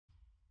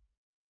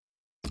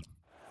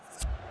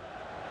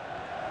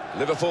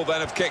Liverpool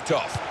then have kicked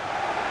off.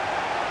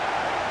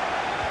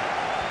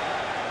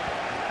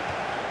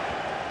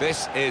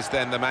 This is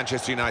then the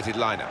Manchester United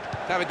lineup.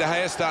 David De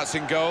Gea starts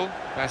in goal.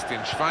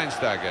 Bastian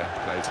Schweinsteiger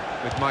plays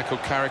with Michael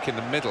Carrick in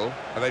the middle.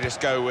 And they just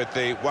go with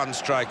the one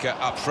striker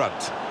up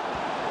front.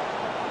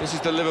 This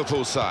is the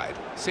Liverpool side.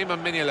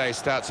 Simon Mignolet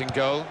starts in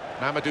goal.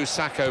 Mamadou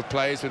Sakho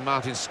plays with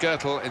Martin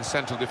Skrtel in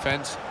central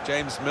defence.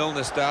 James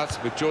Milner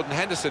starts with Jordan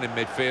Henderson in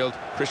midfield.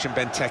 Christian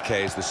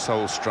Benteke is the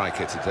sole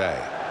striker today.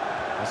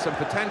 There's some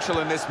potential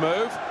in this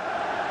move.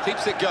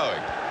 Keeps it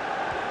going.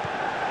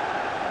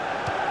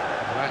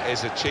 Well, that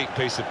is a cheap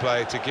piece of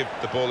play to give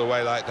the ball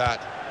away like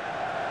that.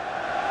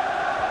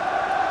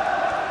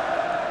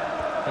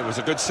 It was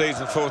a good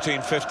season,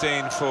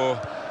 14-15 for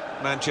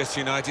Manchester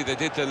United. They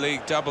did the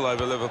league double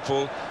over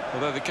Liverpool,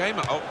 although the game...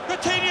 Oh,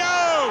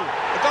 Coutinho!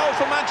 A goal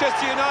for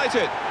Manchester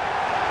United.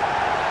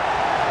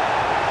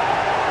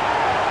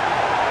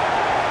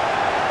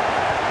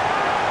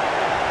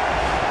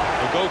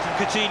 A goal from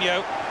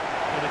Coutinho.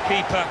 And the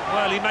keeper,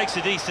 well, he makes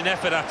a decent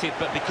effort at it,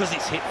 but because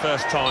it's hit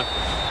first time,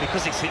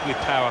 because it's hit with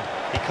power,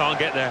 he can't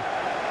get there.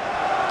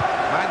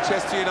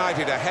 Manchester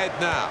United ahead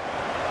now.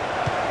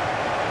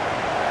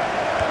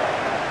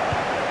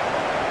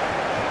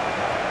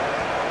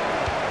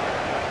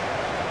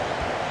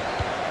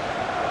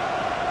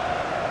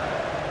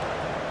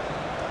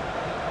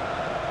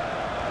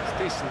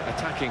 Decent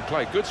attacking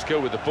play, good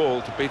skill with the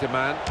ball to beat a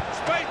man.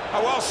 Spain,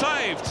 oh, well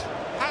saved.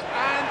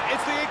 And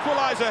it's the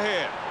equaliser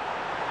here.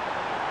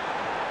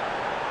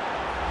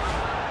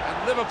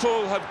 And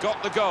Liverpool have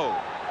got the goal.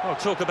 Oh,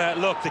 talk about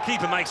luck. The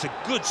keeper makes a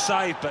good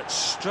save, but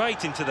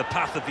straight into the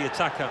path of the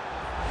attacker.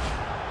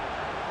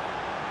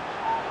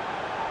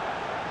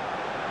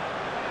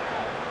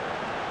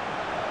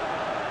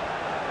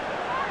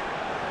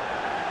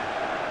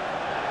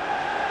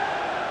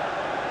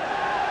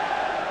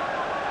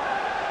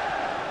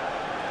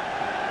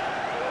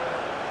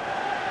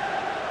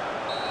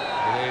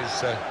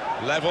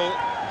 Level,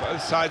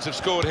 both sides have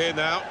scored here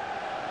now.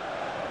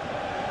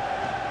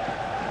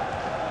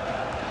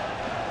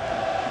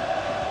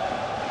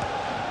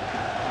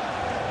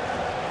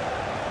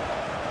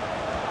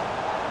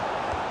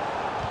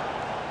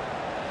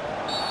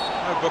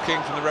 No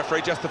booking from the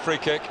referee, just the free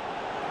kick.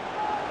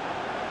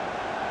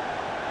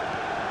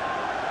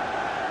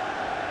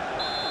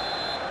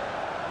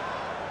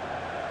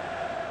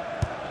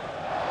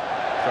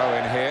 Throw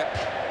in here.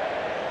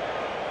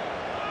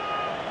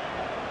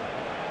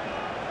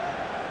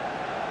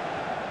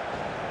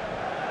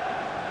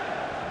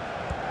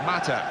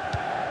 Mata.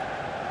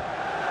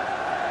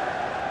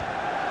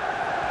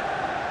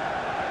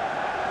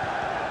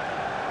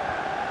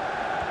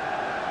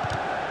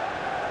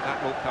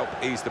 That will help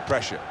ease the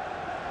pressure.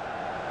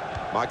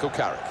 Michael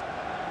Carrick.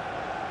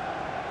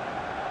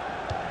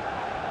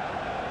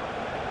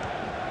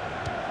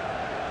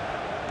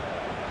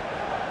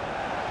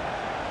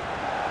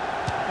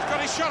 He's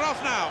got his shot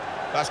off now.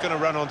 That's going to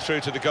run on through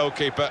to the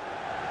goalkeeper.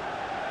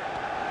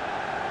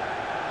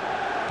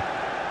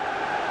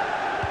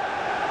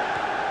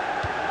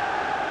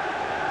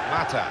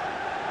 Mata.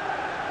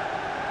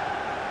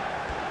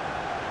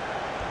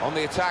 On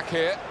the attack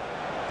here.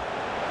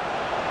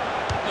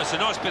 Well, it's a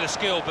nice bit of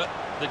skill, but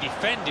the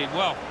defending,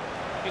 well,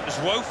 it was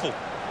woeful.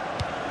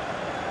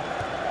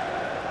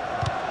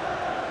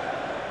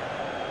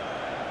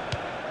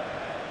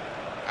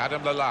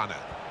 Adam Lallana.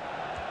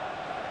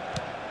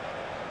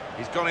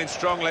 He's gone in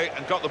strongly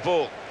and got the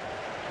ball.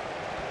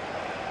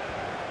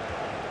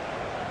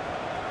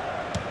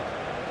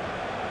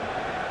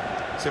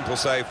 Simple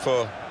save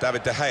for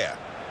David De Gea.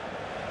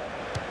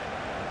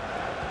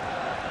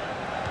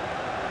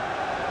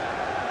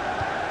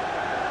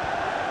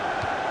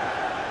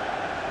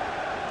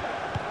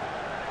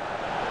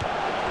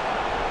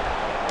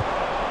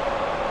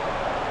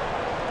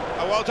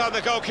 Well done,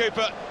 the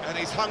goalkeeper, and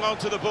he's hung on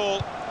to the ball.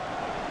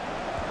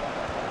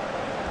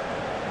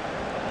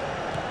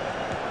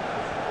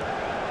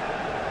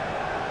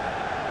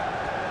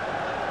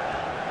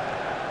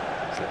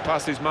 So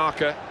past his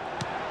marker.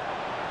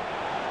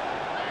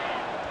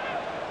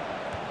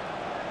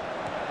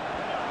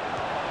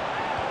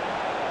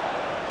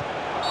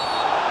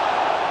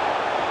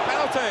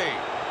 Penalty!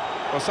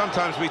 Well,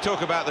 sometimes we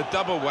talk about the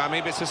double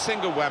whammy, but it's a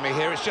single whammy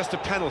here, it's just a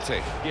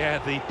penalty. Yeah,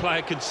 the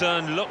player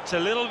concerned looked a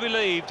little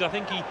relieved. I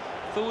think he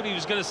thought he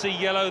was going to see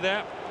yellow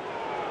there.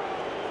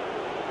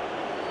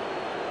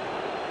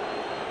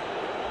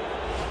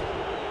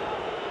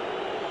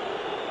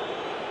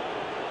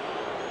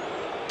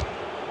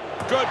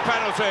 Good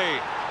penalty.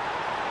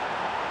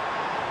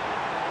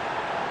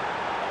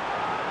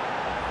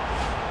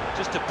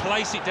 Just to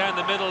place it down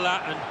the middle of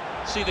that and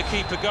see the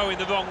keeper going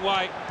the wrong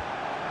way.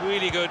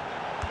 Really good.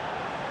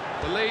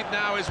 The lead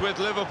now is with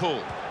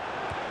Liverpool.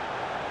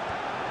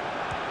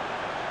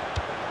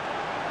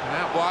 And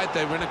out wide,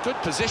 they were in a good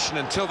position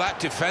until that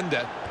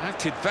defender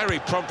acted very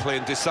promptly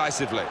and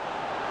decisively.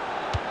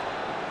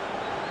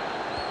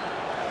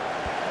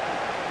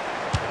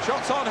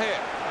 Shots on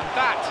here, and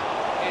that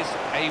is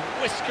a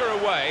whisker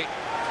away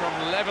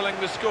from levelling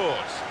the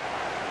scores.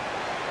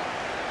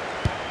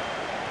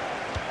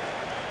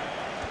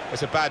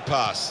 It's a bad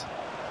pass.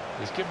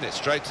 He's given it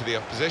straight to the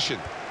opposition.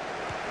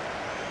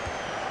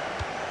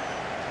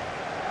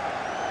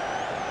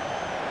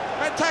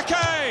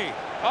 Benteke!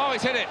 Oh,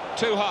 he's hit it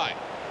too high.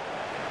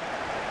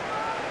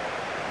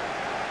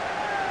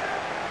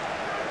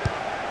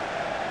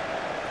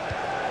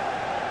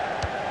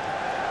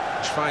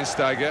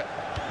 Schweinsteiger.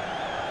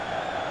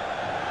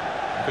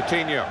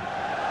 Coutinho.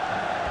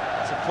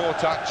 It's a poor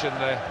touch and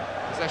the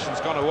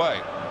possession's gone away.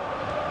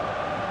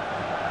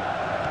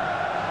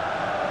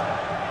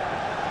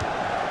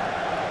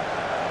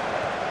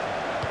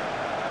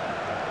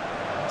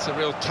 It's a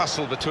real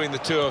tussle between the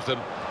two of them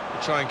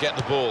to try and get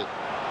the ball.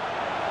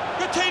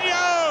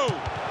 Coutinho!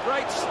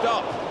 Great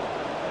stop.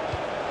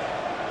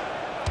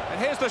 And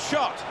here's the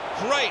shot.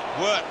 Great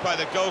work by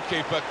the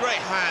goalkeeper, great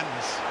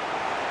hands.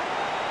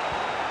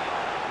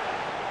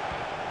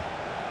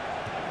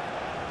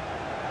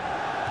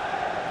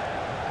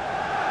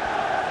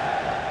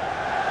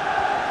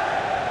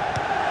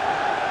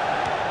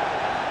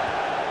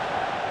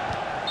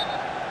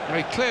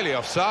 Very clearly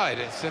offside,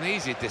 it's an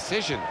easy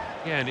decision.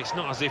 Yeah, and it's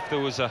not as if there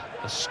was a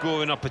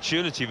scoring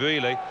opportunity,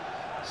 really.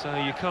 So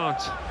you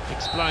can't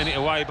explain it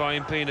away by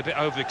him being a bit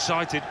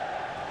overexcited.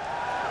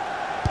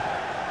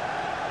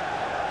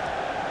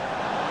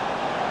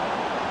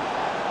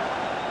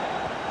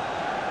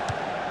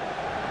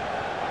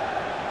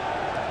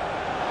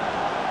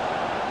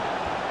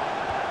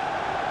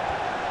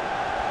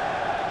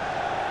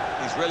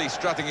 He's really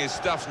strutting his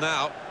stuff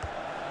now.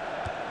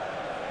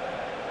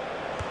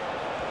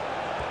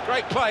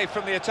 Great play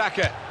from the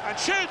attacker, and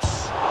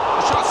shoots!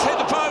 The shot's hit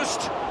the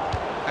post!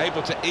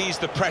 Able to ease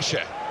the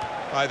pressure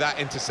by that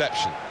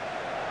interception.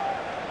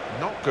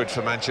 Not good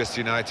for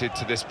Manchester United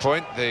to this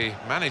point. The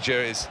manager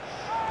is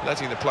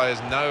letting the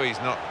players know he's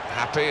not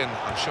happy, and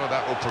I'm sure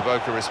that will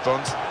provoke a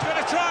response.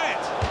 Gonna try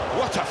it!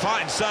 What a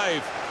fine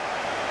save!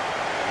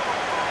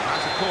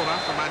 That's a corner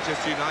for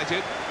Manchester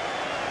United.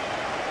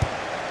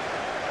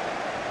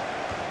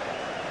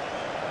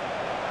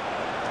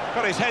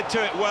 Got his head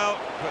to it well,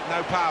 but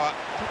no power.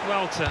 Did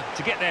well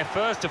to get there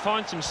first, to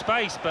find some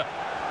space, but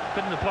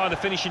couldn't apply the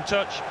finishing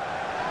touch.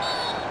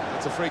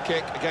 That's a free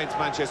kick against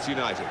Manchester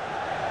United.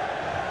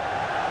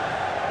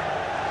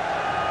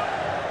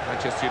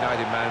 Manchester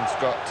United man's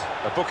got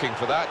a booking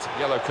for that,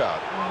 yellow card.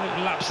 A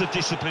little lapse of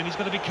discipline, he's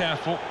got to be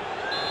careful.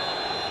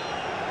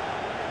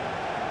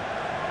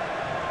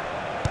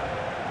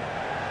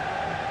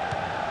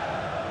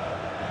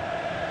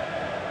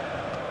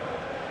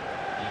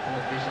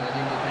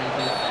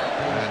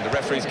 And the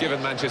referee's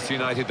given Manchester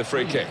United the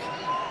free kick.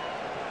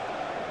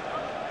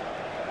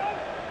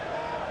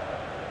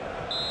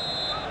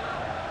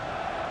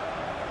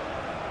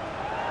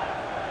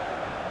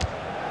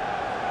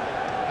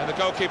 And the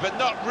goalkeeper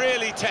not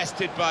really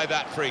tested by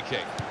that free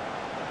kick.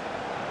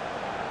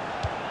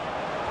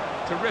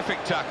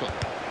 Terrific tackle.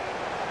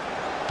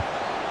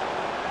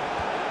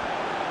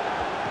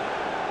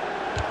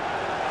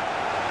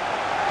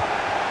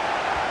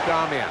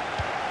 Damian.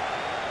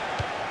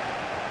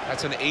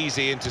 That's an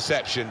easy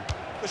interception.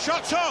 The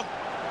shot's on!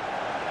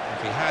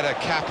 If he had a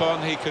cap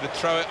on, he could have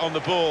thrown it on the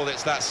ball.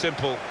 It's that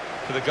simple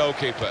for the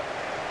goalkeeper.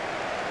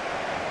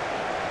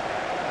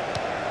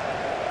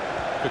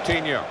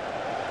 Coutinho.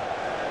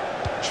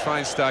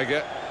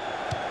 Schweinsteiger.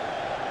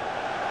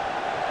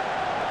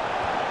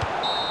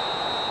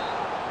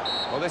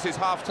 Well, this is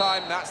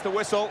half-time, that's the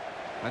whistle.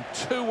 And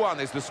 2-1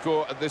 is the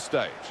score at this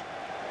stage.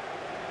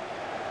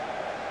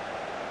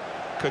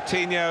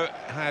 Coutinho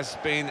has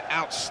been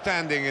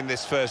outstanding in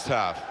this first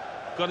half.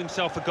 Got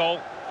himself a goal,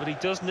 but he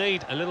does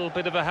need a little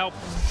bit of a help.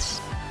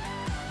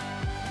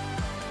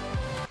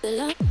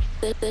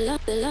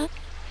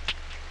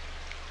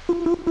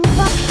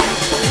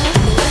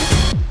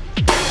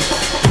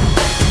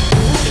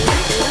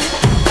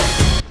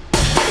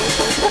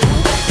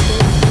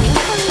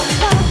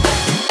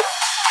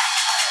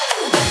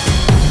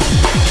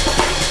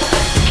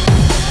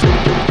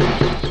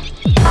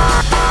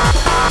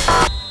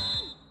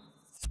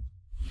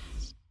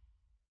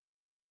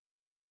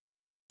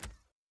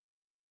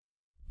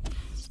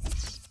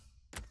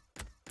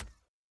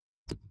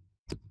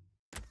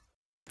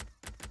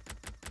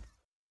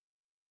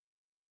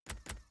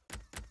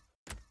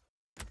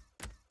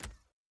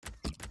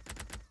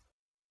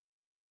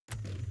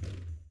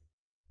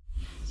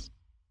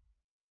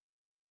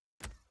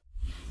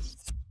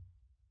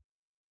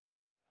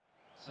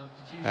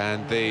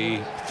 And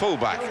the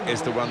fullback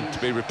is the one to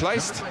be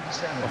replaced.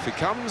 Off he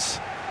comes.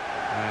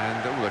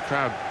 And the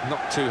crowd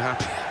not too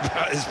happy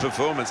about his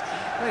performance.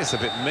 I think it's a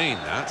bit mean,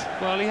 that.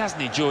 Well, he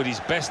hasn't enjoyed his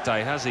best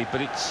day, has he?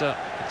 But it's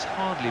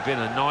hardly been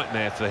a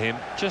nightmare for him.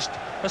 Just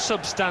a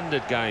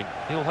substandard game.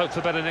 He'll hope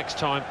for better next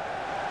time.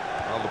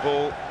 Well, the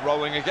ball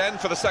rolling again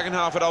for the second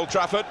half at Old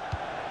Trafford.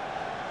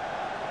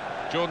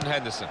 Jordan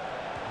Henderson.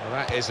 Well,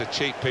 that is a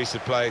cheap piece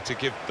of play to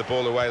give the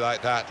ball away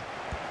like that.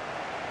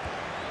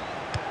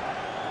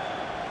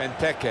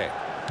 Benteke.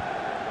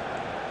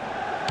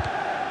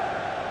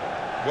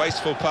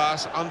 Wasteful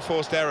pass,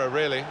 unforced error,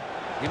 really.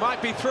 He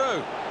might be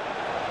through.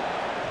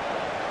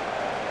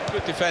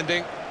 Good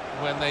defending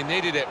when they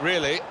needed it,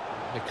 really.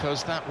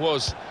 because that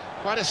was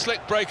quite a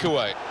slick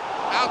breakaway.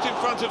 Out in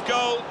front of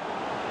goal.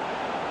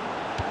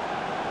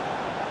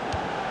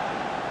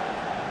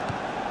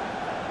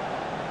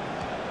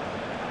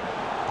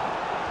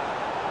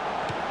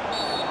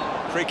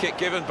 Free kick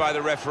given by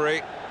the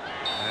referee,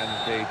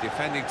 and the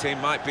defending team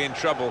might be in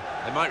trouble.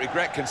 They might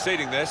regret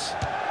conceding this.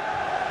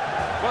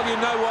 Well, you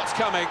know what's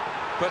coming,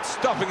 but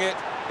stopping it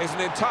is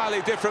an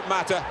entirely different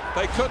matter.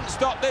 They couldn't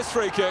stop this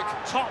free kick.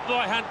 Top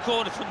right-hand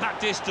corner from that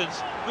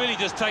distance. Really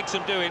does take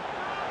some doing.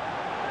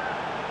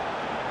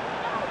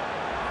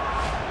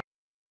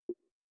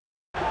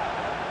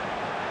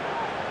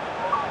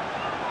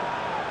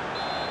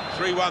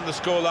 (3-1) the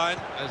scoreline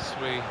as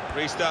we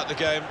restart the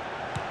game.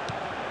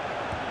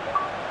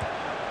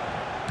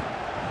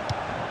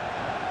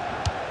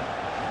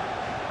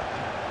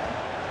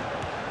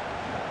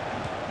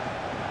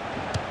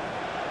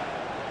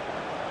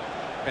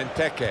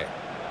 Benteke.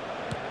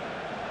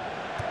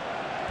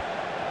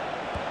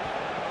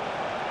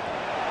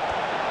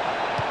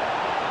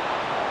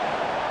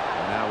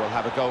 Now we'll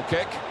have a goal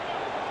kick.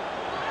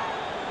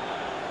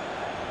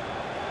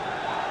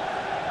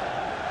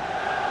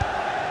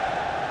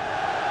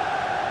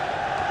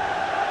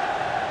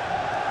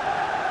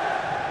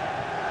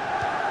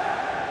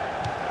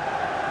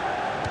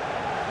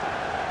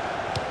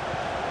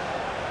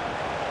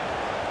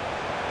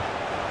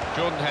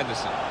 Jordan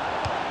Henderson.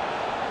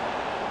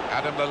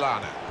 Adam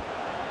Lallana.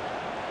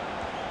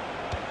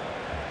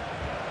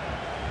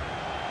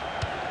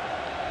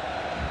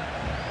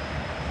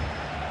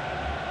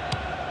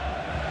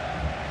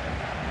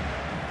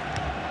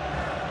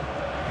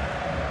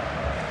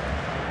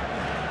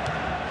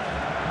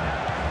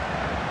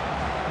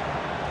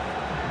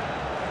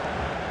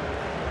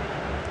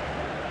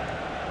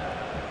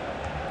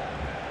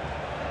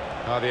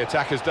 Oh, the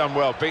attacker's done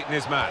well, beaten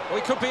his man. Well,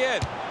 he could be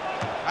in.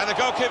 And the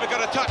goalkeeper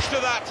got a touch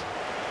to that.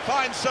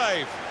 Fine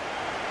save.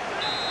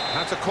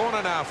 That's a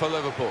corner now for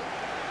Liverpool.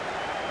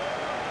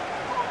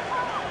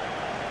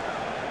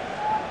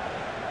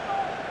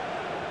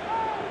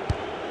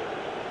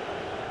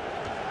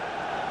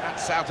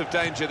 That's out of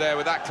danger there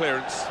with that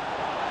clearance.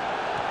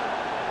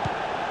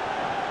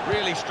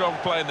 Really strong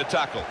play in the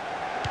tackle.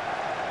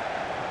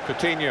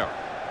 Coutinho.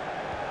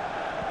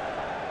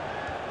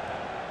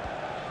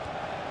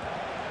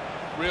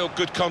 Real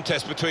good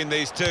contest between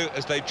these two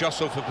as they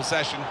jostle for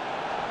possession.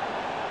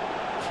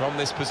 From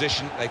this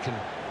position, they can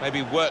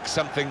maybe work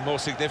something more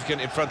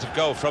significant in front of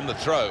goal from the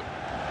throw.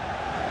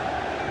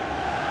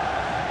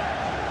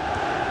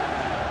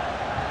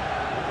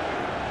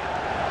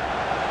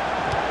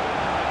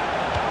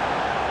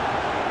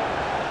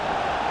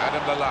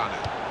 Adam Lallana.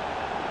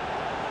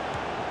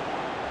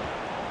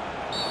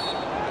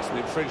 That's an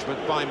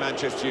infringement by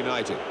Manchester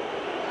United.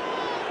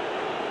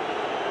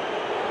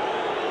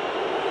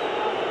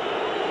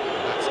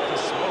 And that's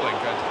Chris Smalling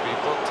going to be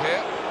booked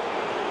here.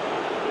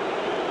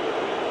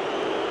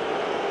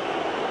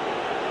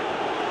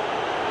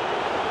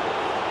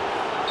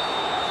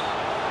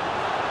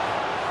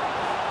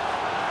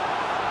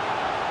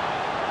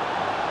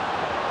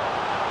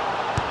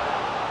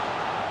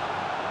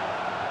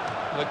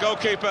 The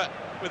goalkeeper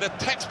with a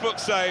textbook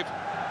save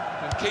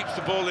and keeps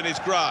the ball in his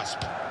grasp.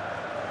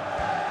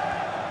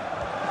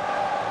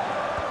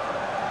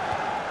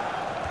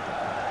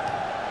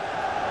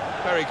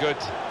 Very good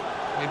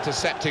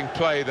intercepting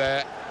play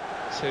there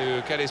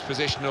to get his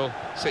positional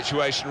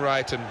situation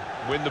right and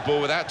win the ball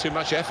without too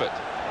much effort.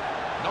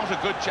 Not a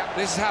good chap.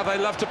 This is how they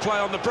love to play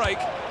on the break.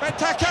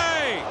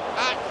 Benteke!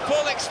 At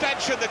full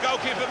extension, the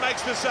goalkeeper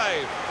makes the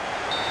save.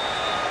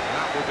 And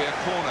that will be a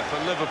corner for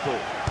Liverpool.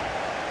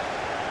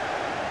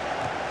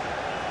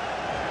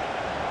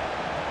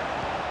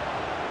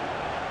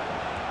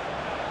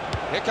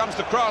 Here comes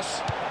the cross.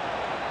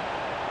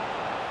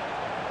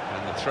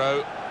 And the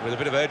throw with a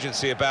bit of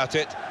urgency about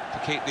it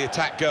to keep the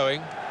attack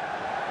going.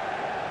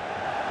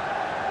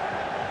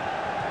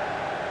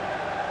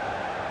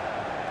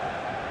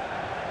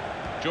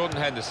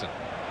 Jordan Henderson.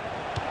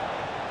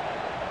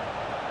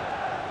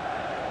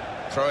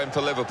 Throw in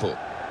for Liverpool.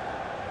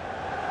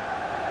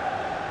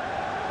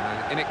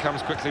 And in it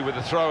comes quickly with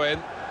the throw in.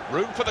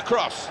 Room for the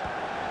cross.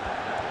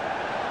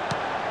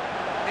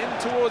 In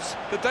towards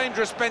the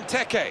dangerous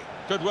Benteke.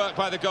 Good work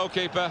by the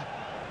goalkeeper.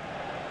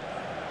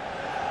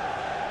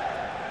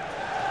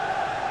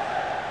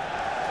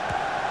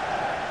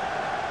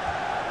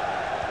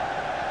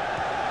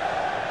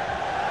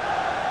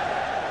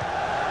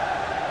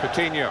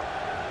 Coutinho.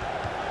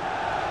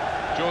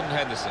 Jordan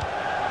Henderson.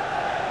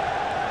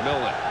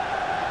 Milner.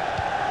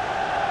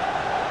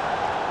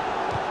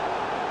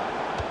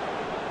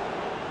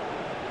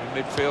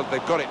 In midfield,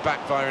 they've got it back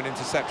via an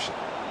interception.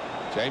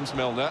 James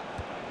Milner.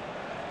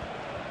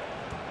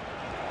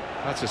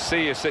 That's a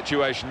serious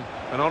situation,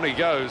 and on he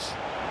goes.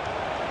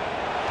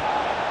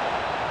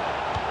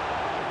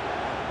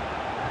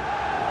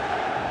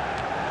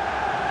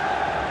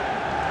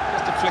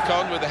 Just to flick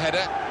on with the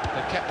header.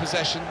 They've kept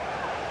possession.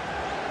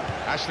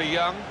 Ashley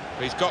Young,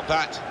 he's got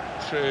that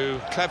through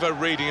clever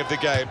reading of the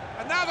game.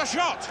 And now the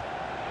shot!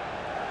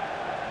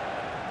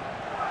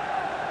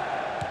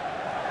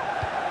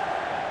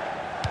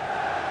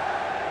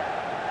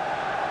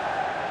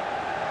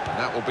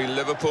 that will be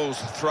Liverpool's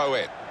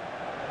throw-in.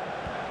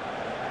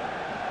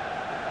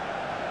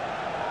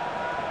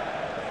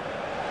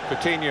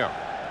 Coutinho.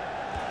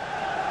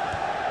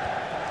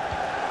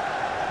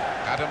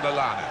 Adam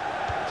Lallana.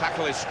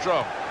 Tackle is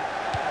strong.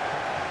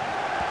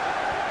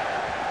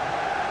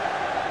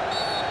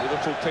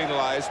 Liverpool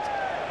penalised.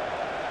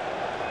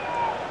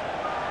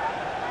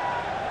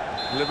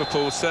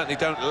 Liverpool certainly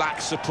don't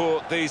lack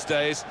support these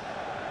days.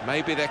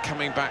 Maybe they're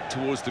coming back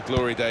towards the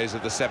glory days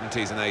of the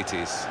 70s and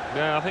 80s.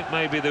 Yeah, I think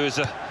maybe there was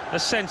a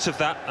sense of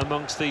that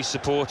amongst these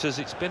supporters.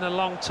 It's been a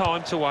long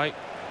time to wait.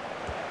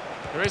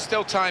 There is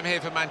still time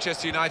here for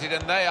Manchester United,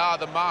 and they are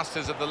the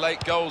masters of the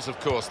late goals, of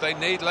course. They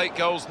need late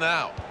goals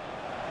now.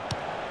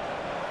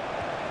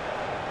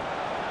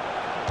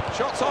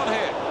 Shots on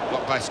here.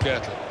 Blocked by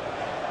Skirtle.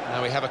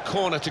 Now we have a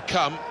corner to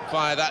come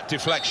via that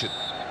deflection.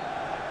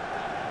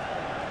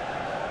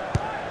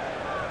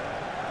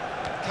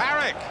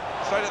 Carrick,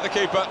 straight at the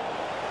keeper.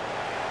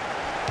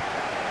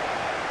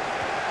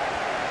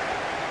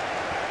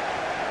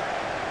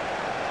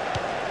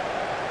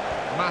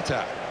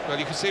 Mata. Well,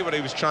 you can see what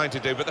he was trying to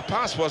do, but the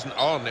pass wasn't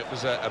on. It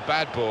was a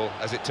bad ball,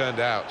 as it turned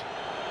out.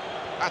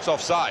 That's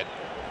offside.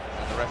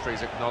 And the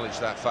referees acknowledged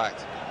that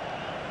fact.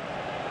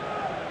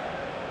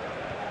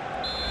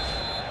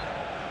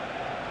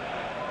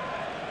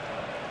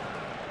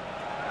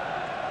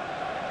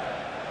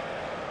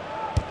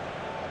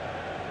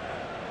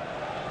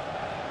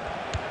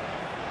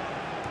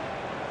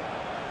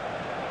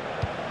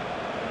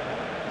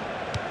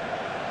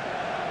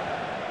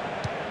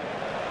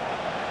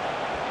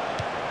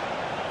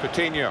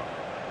 Coutinho.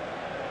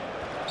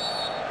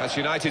 That's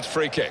United's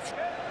free kick.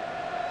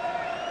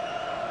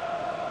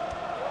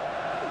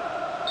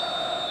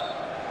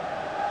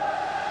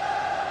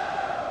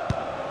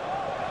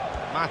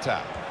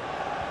 Mata.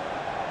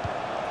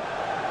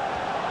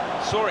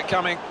 Saw it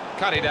coming,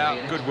 cut it out,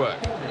 good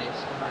work.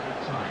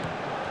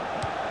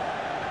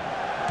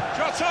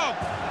 Shot on!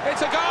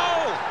 It's a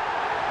goal!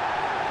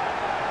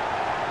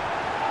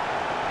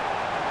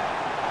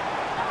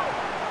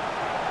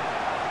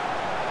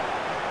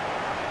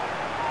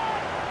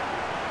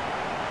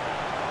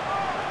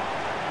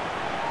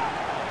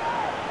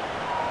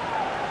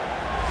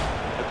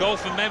 Goal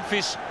for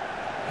Memphis.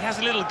 He has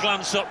a little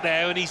glance up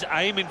there and he's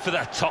aiming for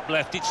that top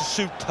left. It's a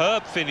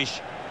superb finish.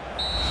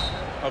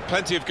 Well,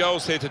 plenty of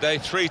goals here today,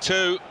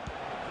 3-2.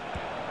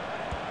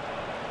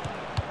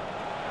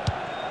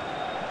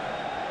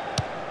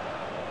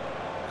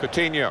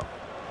 Coutinho.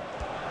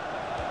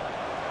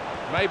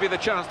 Maybe the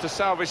chance to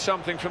salvage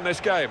something from this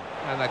game.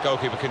 And that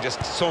goalkeeper can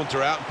just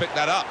saunter out and pick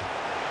that up.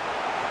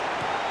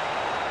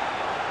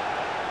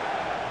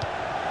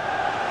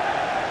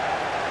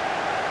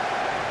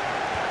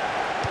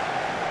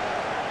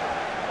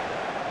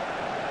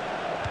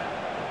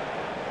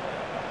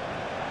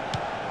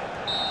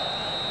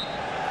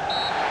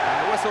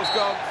 Whistle's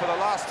gone for the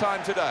last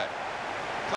time today.